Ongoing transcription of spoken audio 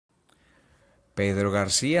Pedro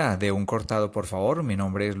García, de Un Cortado, por favor. Mi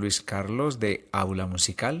nombre es Luis Carlos de Aula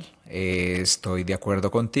Musical. Estoy de acuerdo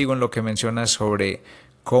contigo en lo que mencionas sobre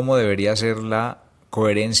cómo debería ser la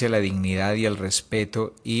coherencia, la dignidad y el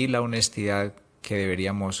respeto y la honestidad que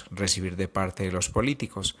deberíamos recibir de parte de los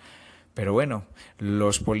políticos. Pero bueno,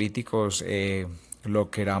 los políticos, lo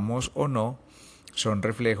queramos o no, son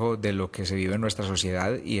reflejo de lo que se vive en nuestra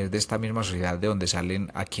sociedad y es de esta misma sociedad de donde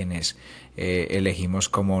salen a quienes elegimos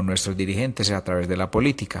como nuestros dirigentes a través de la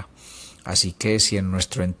política. Así que si en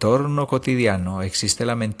nuestro entorno cotidiano existe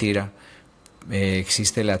la mentira,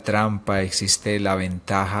 existe la trampa, existe la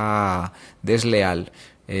ventaja desleal,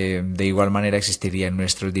 de igual manera existiría en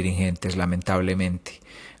nuestros dirigentes, lamentablemente.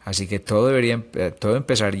 Así que todo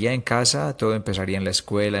empezaría en casa, todo empezaría en la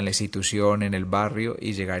escuela, en la institución, en el barrio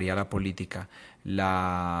y llegaría a la política.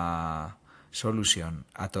 La solución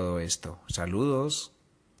a todo esto. Saludos.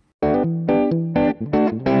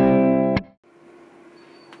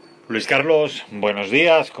 Luis Carlos, buenos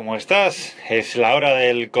días, ¿cómo estás? Es la hora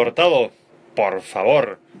del cortado. Por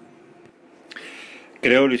favor.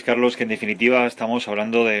 Creo, Luis Carlos, que en definitiva estamos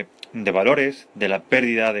hablando de valores, de la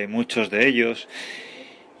pérdida de muchos de ellos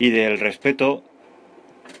y del respeto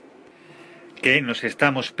que nos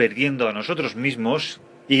estamos perdiendo a nosotros mismos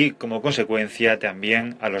y como consecuencia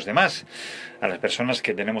también a los demás, a las personas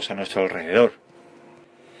que tenemos a nuestro alrededor.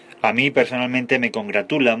 A mí personalmente me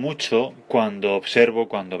congratula mucho cuando observo,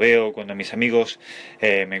 cuando veo, cuando mis amigos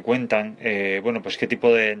me cuentan, bueno, pues qué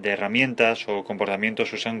tipo de herramientas o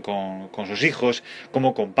comportamientos usan con sus hijos,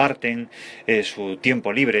 cómo comparten su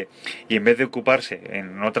tiempo libre y en vez de ocuparse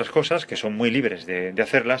en otras cosas que son muy libres de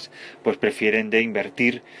hacerlas, pues prefieren de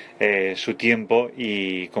invertir su tiempo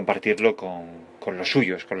y compartirlo con los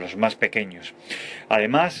suyos, con los más pequeños.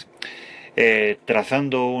 Además,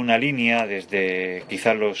 trazando una línea desde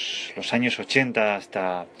quizás los años 80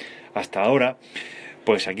 hasta ahora,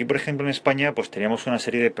 pues aquí por ejemplo en España pues teníamos una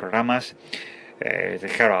serie de programas,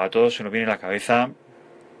 claro, a todos se nos viene a la cabeza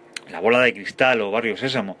La Bola de Cristal o Barrio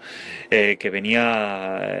Sésamo, que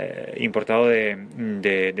venía importado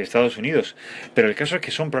de Estados Unidos. Pero el caso es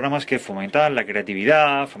que son programas que fomentaban la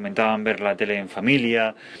creatividad, fomentaban ver la tele en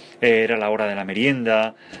familia, era la hora de la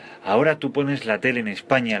merienda. Ahora tú pones la tele en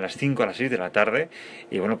España a las 5 a las 6 de la tarde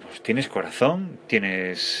y bueno, pues tienes corazón,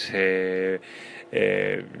 tienes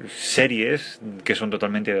series que son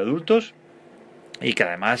totalmente de adultos y que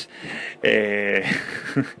además eh,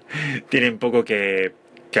 tienen poco que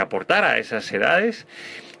aportar a esas edades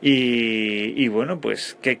y bueno,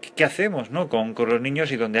 pues ¿qué hacemos, ¿no? con los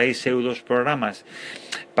niños y donde hay pseudos programas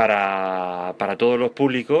para todos los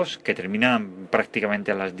públicos que terminan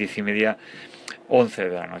prácticamente a las 10:30 11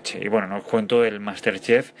 de la noche. Y bueno, no os cuento el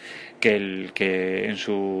Masterchef, que en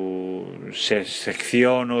su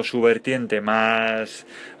sección o su vertiente más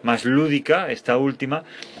lúdica, esta última,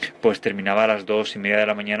 pues terminaba a las 2:30 de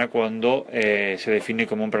la mañana cuando se define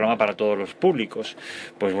como un programa para todos los públicos.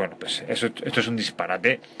 Pues bueno, pues esto es un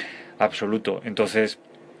disparate absoluto. Entonces,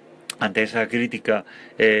 ante esa crítica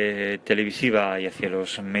televisiva y hacia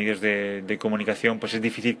los medios de comunicación, pues es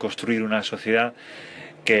difícil construir una sociedad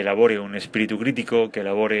que elabore un espíritu crítico, que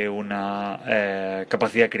elabore una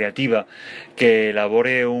capacidad creativa, que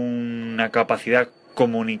elabore una capacidad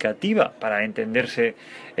comunicativa para entenderse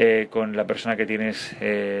con la persona que tienes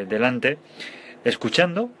delante,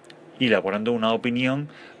 escuchando y elaborando una opinión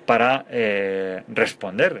para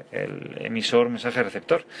responder el emisor, mensaje,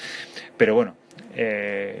 receptor. Pero bueno,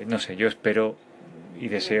 no sé, yo espero y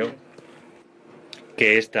deseo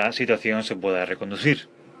que esta situación se pueda reconducir.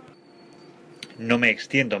 No me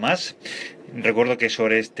extiendo más. Recuerdo que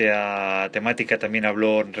sobre esta temática también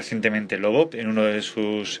habló recientemente Lobo en uno de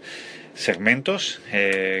sus segmentos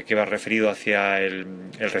que va referido hacia el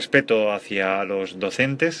respeto hacia los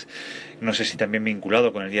docentes. No sé si también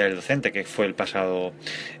vinculado con el Día del Docente, que fue el pasado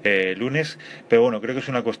lunes. Pero bueno, creo que es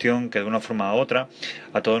una cuestión que de una forma u otra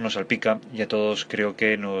a todos nos salpica y a todos creo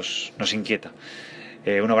que nos inquieta.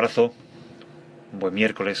 Un abrazo, buen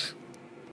miércoles.